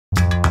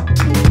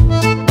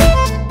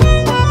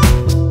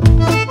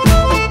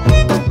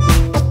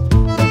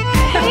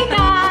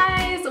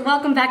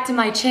back to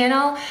my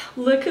channel.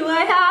 Look who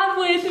I have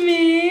with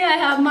me. I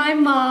have my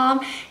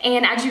mom,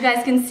 and as you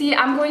guys can see,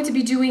 I'm going to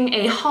be doing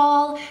a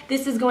haul.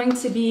 This is going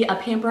to be a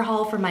pamper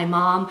haul for my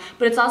mom,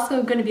 but it's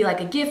also going to be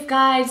like a gift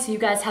guide so you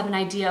guys have an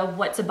idea of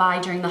what to buy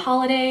during the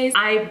holidays.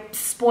 I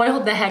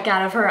spoiled the heck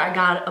out of her. I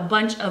got a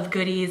bunch of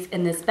goodies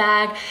in this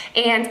bag,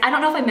 and I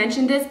don't know if I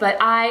mentioned this, but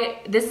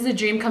this is a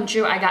dream come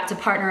true. I got to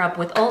partner up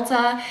with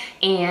Ulta,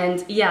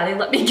 and yeah, they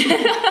let me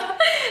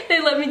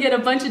get a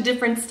bunch of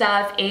different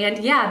stuff,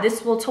 and yeah,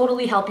 this will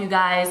totally help you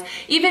guys,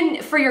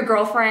 even for your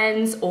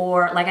girlfriends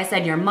or, like I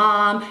said, your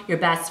mom, your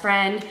best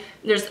friend.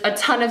 There's a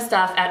ton of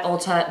stuff at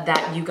Ulta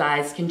that you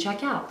guys can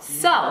check out.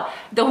 So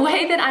the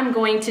way that I'm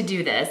going to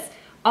do this,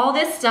 all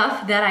this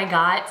stuff that I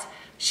got,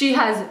 she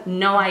has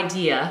no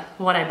idea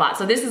what I bought.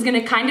 So this is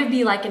gonna kind of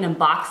be like an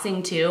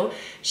unboxing too.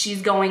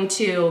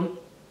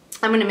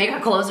 I'm gonna make her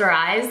close her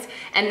eyes,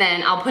 and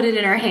then I'll put it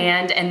in her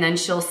hand, and then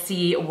she'll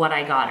see what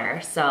I got her.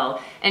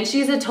 So, and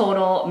she's a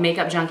total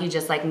makeup junkie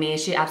just like me.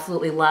 She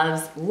absolutely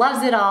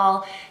loves it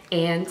all.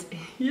 And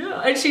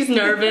yeah, and she's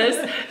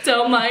nervous.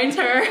 Don't mind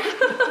her.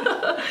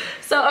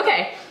 So,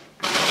 okay.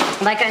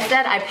 Like I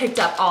said, I picked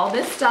up all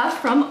this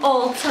stuff from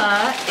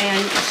Ulta,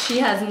 and she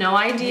has no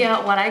idea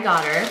what I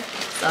got her.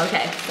 So,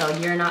 okay, so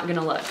you're not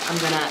gonna look. I'm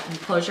gonna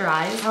close your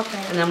eyes,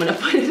 okay, and I'm gonna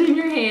put it in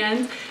your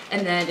hand,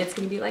 and then it's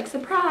gonna be like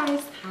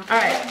surprise. Okay.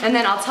 All right, and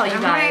then I'll tell you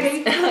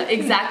guys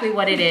exactly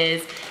what it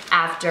is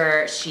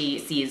after she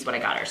sees what I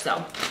got her. So,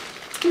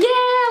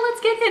 yeah,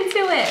 let's get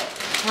into it.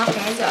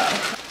 Okay.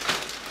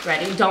 So,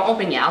 ready? Don't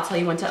open yet. I'll tell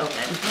you when to open.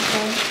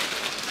 Okay.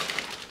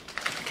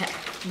 Okay,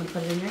 I'm gonna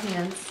put it in your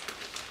hands.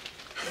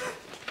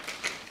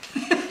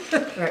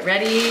 All right,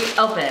 ready?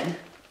 Open.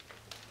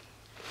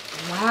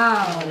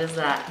 Wow. What is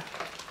that?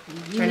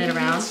 Turn it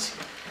around.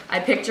 I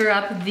picked her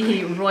up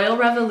the Royal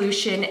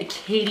Revolution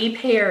Katy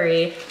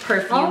Perry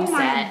perfume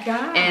set.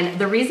 God. And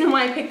the reason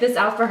why I picked this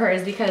out for her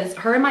is because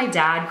her and my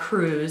dad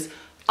cruise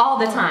all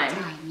the time.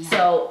 Yeah.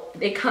 So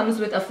it comes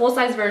with a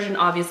full-size version,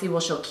 obviously,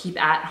 she'll keep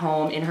at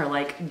home in her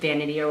like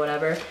vanity or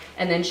whatever.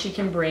 And then she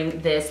can bring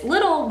this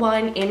little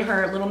one in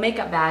her little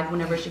makeup bag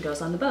whenever she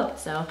goes on the boat.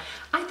 So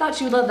I thought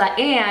she would love that.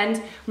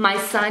 And my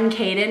son,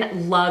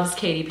 Caden, loves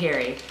Katy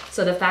Perry.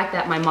 So the fact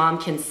that my mom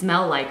can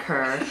smell like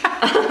her,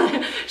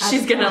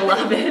 she's gonna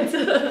love it.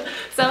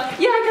 So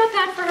yeah, I got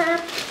that for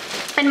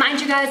her. And mind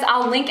you guys,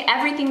 I'll link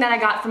everything that I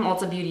got from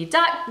Ulta Beauty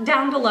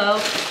down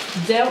below.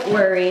 Don't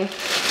worry.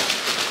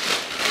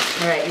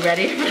 All right, you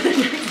ready for the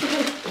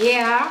next one?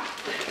 Yeah.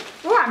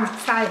 Oh, I'm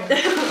excited.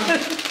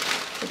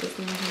 Put this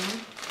in your hand.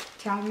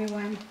 Tell me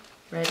when.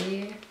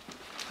 Ready?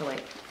 Oh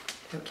wait,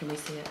 can we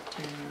see it?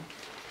 Turn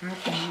around.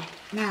 Okay.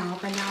 Now,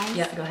 open eyes?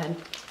 Yeah, go ahead.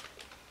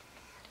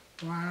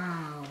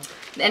 Wow.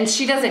 And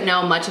she doesn't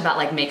know much about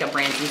like makeup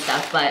brands and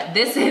stuff, but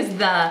this is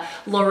the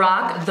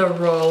Lorac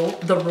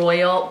the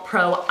Royal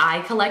Pro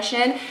Eye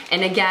Collection.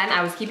 And again,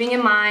 I was keeping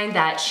in mind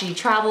that she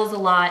travels a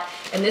lot,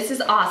 and this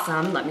is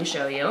awesome. Let me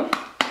show you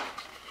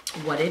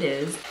what it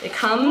is. It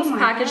comes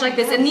packaged like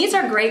this, and these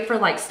are great for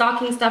like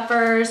stocking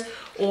stuffers,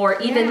 or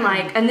even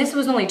like, and this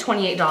was only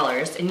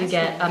 $28, and you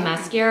get a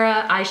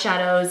mascara,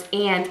 eyeshadows,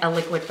 and a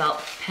liquid felt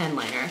pen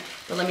liner.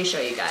 But let me show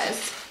you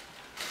guys.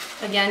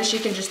 Again, she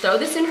can just throw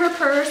this in her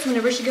purse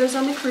whenever she goes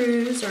on the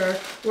cruise or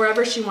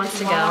wherever she wants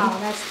to go. Wow,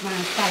 that's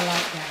nice. I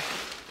like that.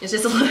 It's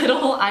just a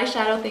little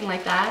eyeshadow thing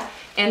like that.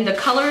 And the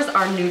colors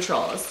are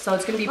neutrals, so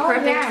it's gonna be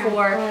perfect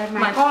for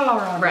my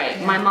color. Right,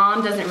 yeah. My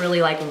mom doesn't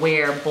really like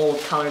wear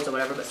bold colors or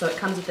whatever, but so it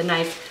comes with a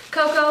nice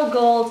cocoa,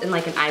 gold, and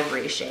like an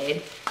ivory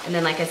shade. And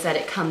then, like I said,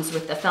 it comes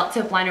with the felt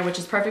tip liner, which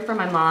is perfect for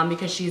my mom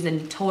because she's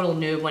in total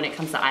noob when it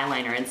comes to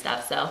eyeliner and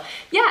stuff. So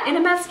yeah, and a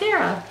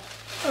mascara.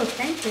 Oh,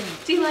 thank you.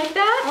 Do you like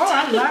that? Oh,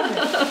 I love it.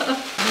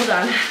 Hold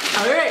on.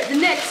 All right, the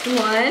next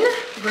one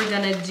we're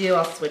gonna do,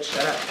 I'll switch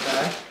that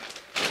up.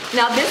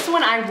 Now this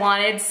one I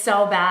wanted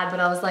so bad, but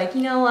I was like,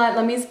 you know what,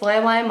 let me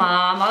spoil my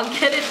mom, I'll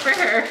get it for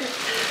her.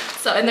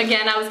 So, and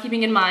again, I was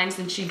keeping in mind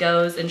since she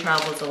goes and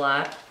travels a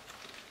lot.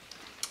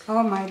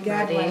 Oh my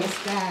God, Ready? What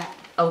is that?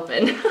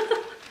 Open.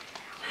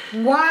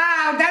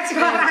 Wow, that's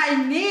what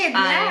I need. Yeah.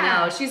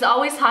 I know. She's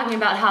always talking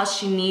about how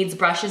she needs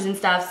brushes and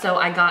stuff, so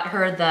I got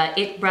her the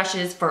It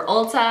brushes for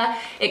Ulta.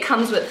 It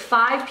comes with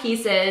 5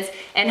 pieces,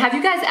 and have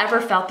you guys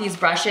ever felt these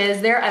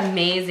brushes? They're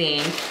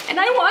amazing, and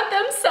I want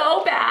them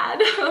so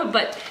bad.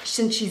 But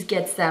since she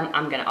gets them,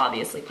 I'm gonna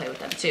obviously play with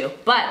them too.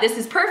 But this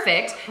is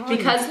perfect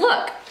because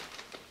look,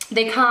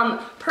 they come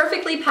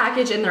perfectly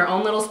packaged in their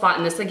own little spot,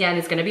 and this again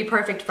is gonna be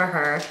perfect for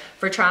her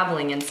for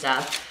traveling and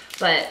stuff.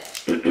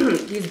 But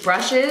these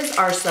brushes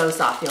are so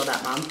soft. Feel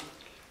that, Mom?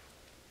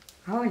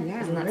 Oh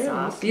yeah, isn't that really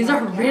soft? These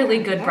are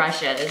really good yeah.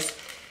 brushes,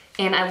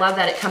 and I love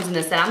that it comes in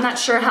this set. I'm not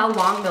sure how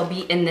long they'll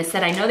be in this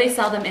set. I know they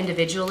sell them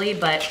individually,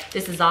 but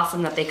this is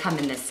awesome that they come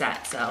in this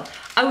set. So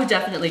I would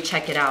definitely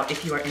check it out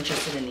if you are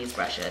interested in these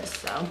brushes.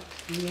 So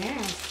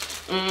yes.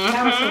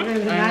 That was a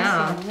really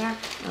nice one, yeah.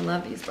 I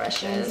love these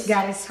brushes. It's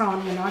got its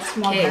own, you know,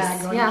 small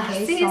bag on yeah,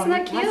 case. see, isn't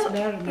that cute? That's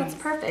very nice. That's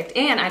perfect.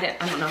 And I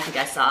don't know if you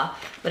guys saw,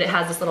 but it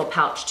has this little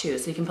pouch too,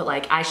 so you can put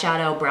like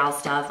eyeshadow, brow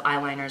stuff,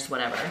 eyeliners,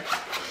 whatever.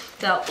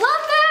 So, love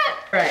that!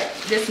 All right,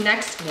 this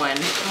next one.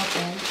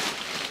 Okay.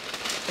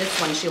 This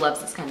one, she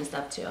loves this kind of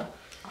stuff too.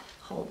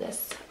 Hold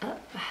this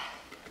up.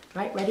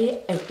 Right, ready,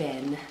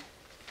 open.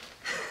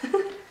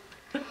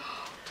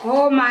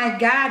 Oh my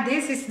God,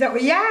 this is the,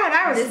 yeah,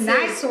 that was a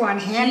nice one.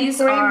 Hand These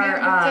cream, are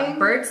everything.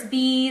 Burt's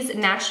Bees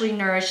Naturally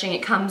Nourishing.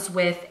 It comes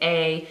with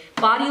a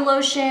body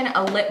lotion,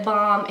 a lip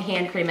balm,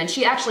 hand cream, and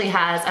she actually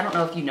has, I don't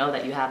know if you know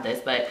that you have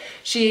this, but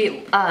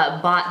she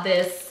bought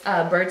this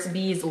Burt's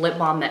Bees lip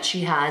balm that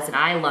she has, and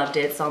I loved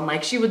it, so I'm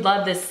like, she would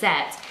love this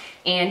set.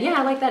 And yeah,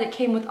 I like that it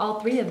came with all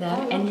 3 of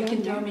them, and you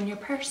can throw them in your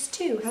purse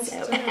too.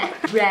 So.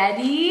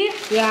 Ready?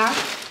 Yeah.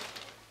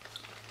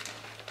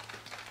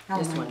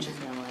 This one she's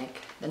gonna like.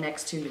 The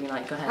next 2 you're gonna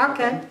like. Go ahead.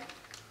 Okay. Open.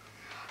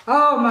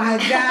 Oh my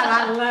God,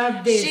 I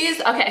love this. She's,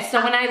 okay,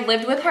 so when I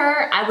lived with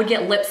her, I would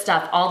get lip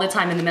stuff all the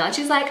time in the mail. And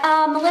she's like,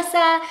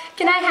 Melissa,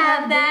 can I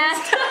have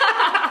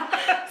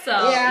that? So,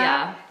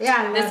 yeah. Yeah,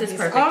 I love this is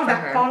perfect all for the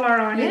her. color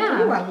on it.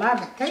 Yeah. Ooh, I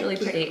love it. Thank It's really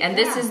you. pretty. And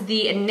this is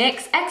the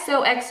NYX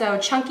XOXO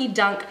Chunky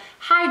Dunk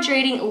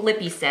Hydrating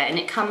Lippy Set. And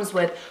it comes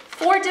with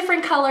 4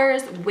 different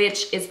colors,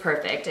 which is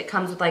perfect. It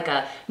comes with like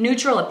a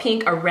neutral, a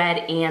pink, a red,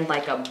 and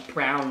like a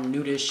brown,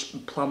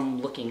 nudish,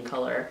 plum looking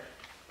color,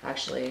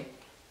 actually.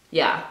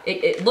 Yeah,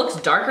 it looks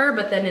darker,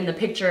 but then in the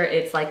picture,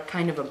 it's like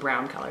kind of a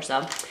brown color. So,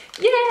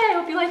 yay, I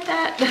hope you like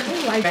that.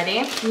 Ooh,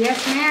 Ready?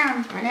 Yes,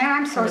 ma'am. Man,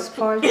 I'm so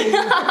spoiled.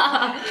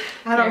 I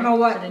don't know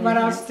what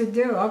else to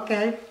do.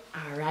 Okay.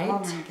 All right. Oh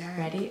my God.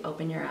 Ready?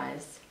 Open your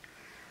eyes.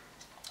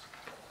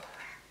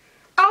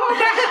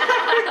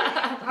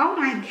 Oh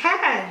my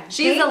God.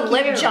 She's Thank a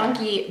lip you.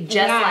 junkie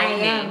just like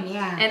me.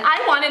 Yeah. And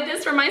I wanted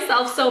this for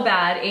myself so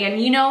bad. And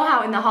you know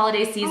how in the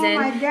holiday season,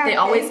 my God, they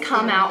always thank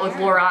come you. out with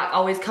Lorac,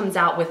 always comes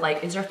out with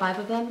like, is there 5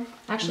 of them?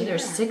 Actually,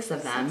 there's 6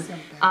 of them. 6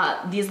 of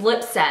them. These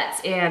lip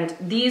sets. And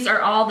these are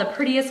all the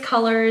prettiest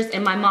colors.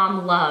 And my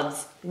mom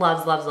loves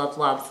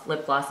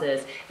lip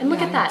glosses. And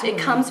look at that. It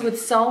comes with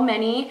so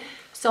many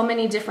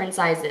different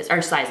sizes,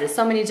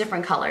 so many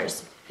different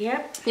colors.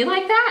 Yep. You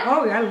like that?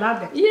 Oh, I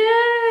love it.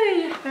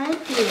 Yay!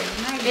 Thank you.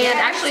 My God, And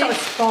actually, I'm so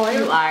spoiled.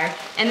 you are.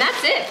 And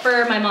that's it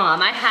for my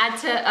mom. I had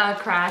to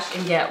crash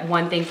and get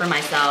one thing for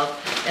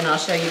myself, and I'll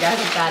show you guys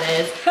what that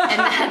is. And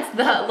that's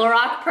the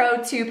Lorac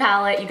Pro 2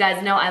 palette. You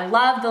guys know I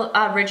love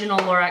the original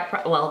Lorac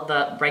Pro, well,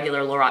 the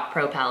regular Lorac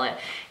Pro palette.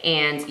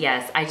 And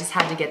yes, I just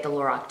had to get the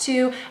Lorac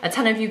 2. A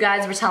ton of you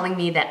guys were telling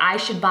me that I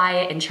should buy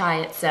it and try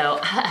it, so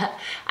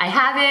I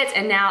have it,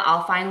 and now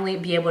I'll finally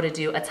be able to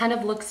do a ton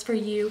of looks for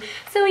you.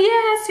 So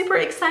yeah, super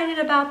excited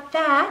about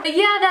that. But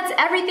yeah, that's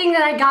everything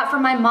that I got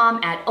from my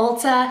mom at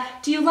Ulta.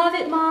 Do you love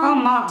it, Mom? Oh,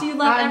 Mom. Do you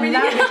love everything?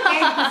 I love it.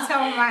 Thank you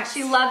so much.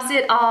 She loves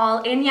it all.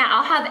 And yeah,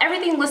 I'll have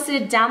everything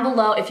listed down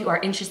below if you are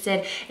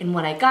interested in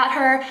what I got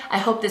her. I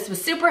hope this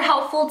was super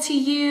helpful to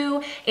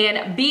you.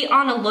 And be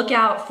on a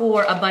lookout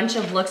for a bunch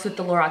of looks with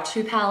the Lorac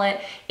 2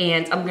 palette.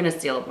 And I'm gonna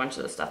steal a bunch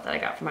of the stuff that I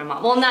got from my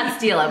mom. Well, not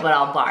steal it, but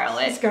I'll borrow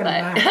it. She's gonna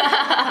buy it.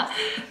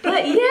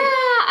 But yeah,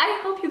 I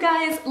hope you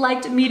guys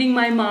liked meeting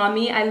my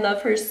mommy. I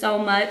love her so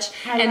much.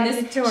 I love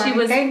you too.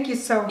 Thank you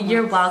so much.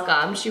 You're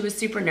welcome. She was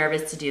super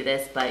nervous to do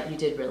this, but you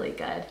did really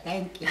good.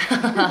 Thank you.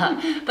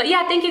 But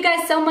yeah, thank you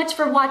guys so much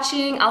for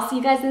watching. I'll see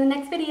you guys in the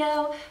next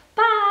video.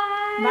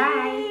 Bye.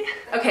 Bye.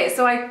 Okay,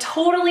 so I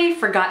totally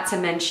forgot to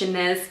mention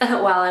this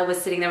while I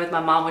was sitting there with my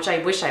mom, which I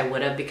wish I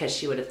would have because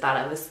she would have thought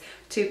I was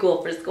too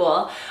cool for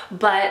school.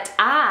 But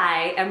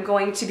I am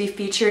going to be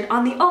featured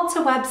on the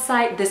Ulta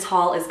website. This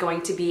haul is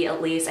going to be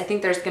at least, I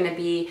think there's gonna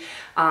be,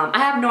 I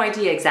have no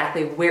idea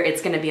exactly where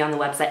it's gonna be on the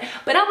website,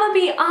 but I'm gonna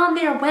be on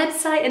their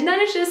website, and that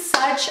is just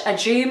such a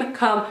dream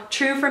come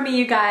true for me,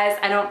 you guys.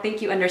 I don't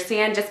think you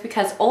understand, just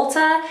because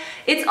Ulta,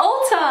 it's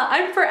Ulta.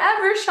 I'm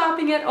forever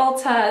shopping at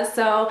Ulta,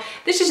 so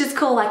this is just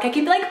cool. Like I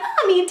can be like,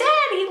 Mommy,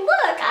 Daddy,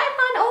 look, I'm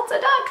on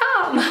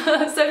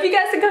Ulta.com. So if you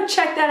guys can go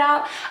check that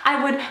out,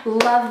 I would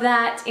love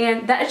that,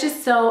 and that is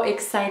just so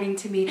exciting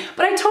to me.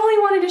 But I totally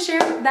wanted to share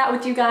that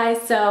with you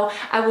guys, so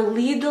I will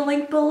leave the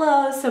link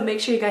below, so make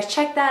sure you guys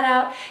check that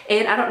out.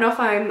 And I don't know if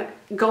I'm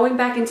going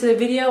back into the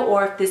video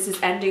or if this is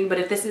ending, but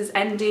if this is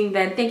ending,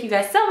 then thank you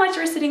guys so much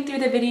for sitting through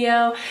the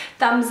video.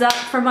 Thumbs up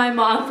for my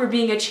mom for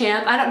being a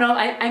champ. I don't know,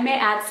 I may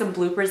add some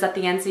bloopers at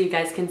the end so you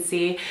guys can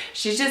see.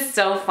 She's just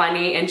so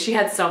funny, and she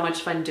had so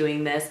much fun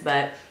doing this.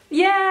 But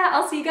yeah,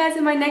 I'll see you guys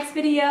in my next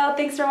video.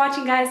 Thanks for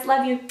watching, guys.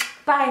 Love you.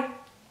 Bye.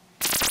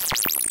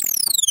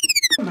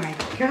 Oh my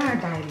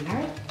God, I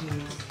like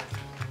this.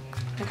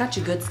 I got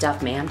you good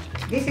stuff, man.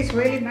 This is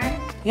really nice.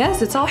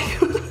 Yes, it's all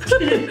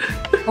you.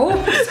 Oh,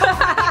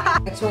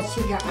 that's what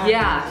she got.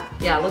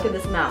 Yeah, look at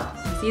this mouth.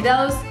 You see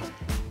those?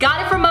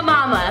 Got it from my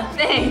mama.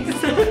 Thanks.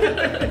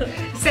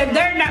 Said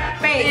they're not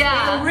fake,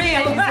 Yeah, they're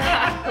real.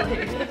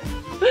 Exactly.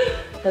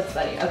 That's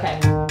funny.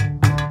 Okay.